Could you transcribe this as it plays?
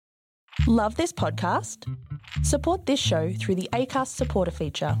Love this podcast? Support this show through the Acast supporter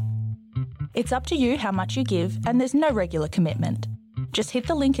feature. It's up to you how much you give, and there's no regular commitment. Just hit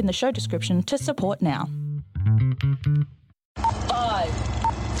the link in the show description to support now. 5,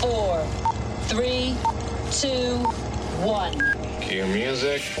 4, 3, 2, 1. Cue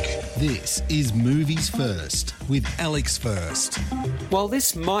music. This is Movies First with Alex First. While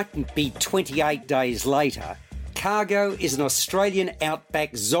this mightn't be 28 days later, Cargo is an Australian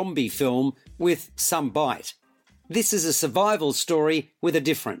outback zombie film with some bite. This is a survival story with a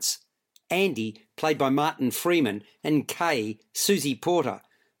difference. Andy, played by Martin Freeman, and Kay, Susie Porter,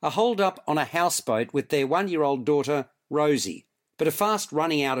 are holed up on a houseboat with their 1-year-old daughter, Rosie, but are fast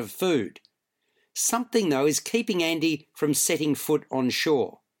running out of food. Something, though, is keeping Andy from setting foot on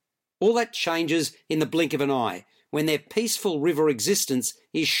shore. All that changes in the blink of an eye when their peaceful river existence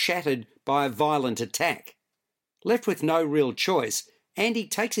is shattered by a violent attack. Left with no real choice, Andy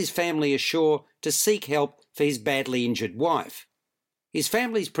takes his family ashore to seek help for his badly injured wife. His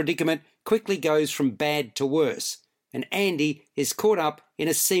family's predicament quickly goes from bad to worse, and Andy is caught up in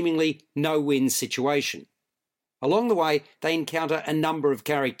a seemingly no-win situation. Along the way, they encounter a number of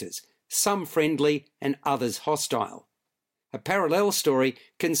characters, some friendly and others hostile. A parallel story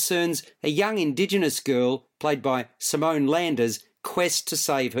concerns a young Indigenous girl, played by Simone Landers' quest to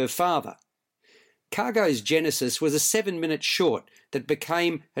save her father. Cargo's genesis was a 7-minute short that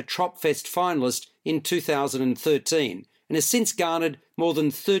became a Tropfest finalist in 2013 and has since garnered more than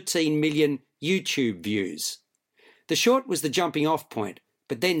 13 million YouTube views. The short was the jumping-off point,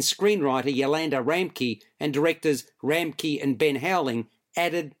 but then screenwriter Yolanda Ramke and directors Ramke and Ben Howling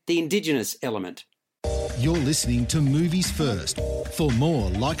added the Indigenous element. You're listening to Movies First. For more,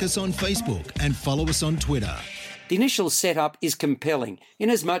 like us on Facebook and follow us on Twitter. The initial setup is compelling,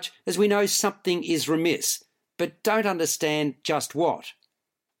 inasmuch as we know something is remiss, but don't understand just what.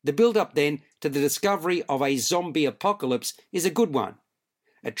 The build-up then to the discovery of a zombie apocalypse is a good one.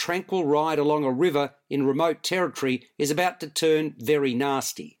 A tranquil ride along a river in remote territory is about to turn very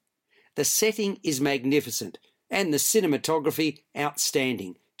nasty. The setting is magnificent, and the cinematography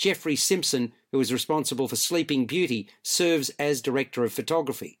outstanding. Jeffrey Simpson, who is responsible for Sleeping Beauty, serves as director of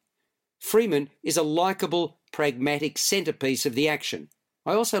photography. Freeman is a likeable, pragmatic centrepiece of the action.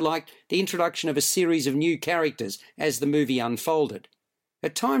 I also liked the introduction of a series of new characters as the movie unfolded.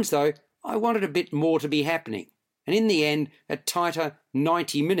 At times, though, I wanted a bit more to be happening, and in the end, a tighter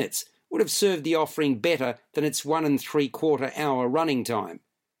 90 minutes would have served the offering better than its 1 3/4 hour running time.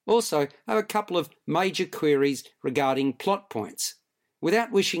 Also, I have a couple of major queries regarding plot points.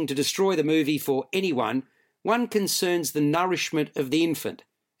 Without wishing to destroy the movie for anyone, one concerns the nourishment of the infant,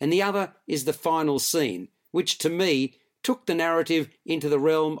 and the other is the final scene, which to me took the narrative into the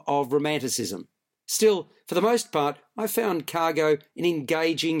realm of romanticism. Still, for the most part, I found Cargo an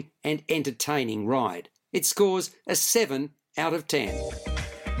engaging and entertaining ride. It scores a 7 out of 10.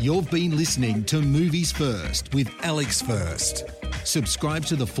 You've been listening to Movies First with Alex First. Subscribe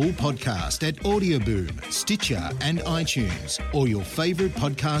to the full podcast at Audioboom, Stitcher and iTunes, or your favourite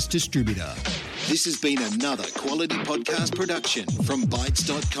podcast distributor. This has been another quality podcast production from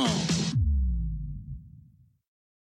Bytes.com.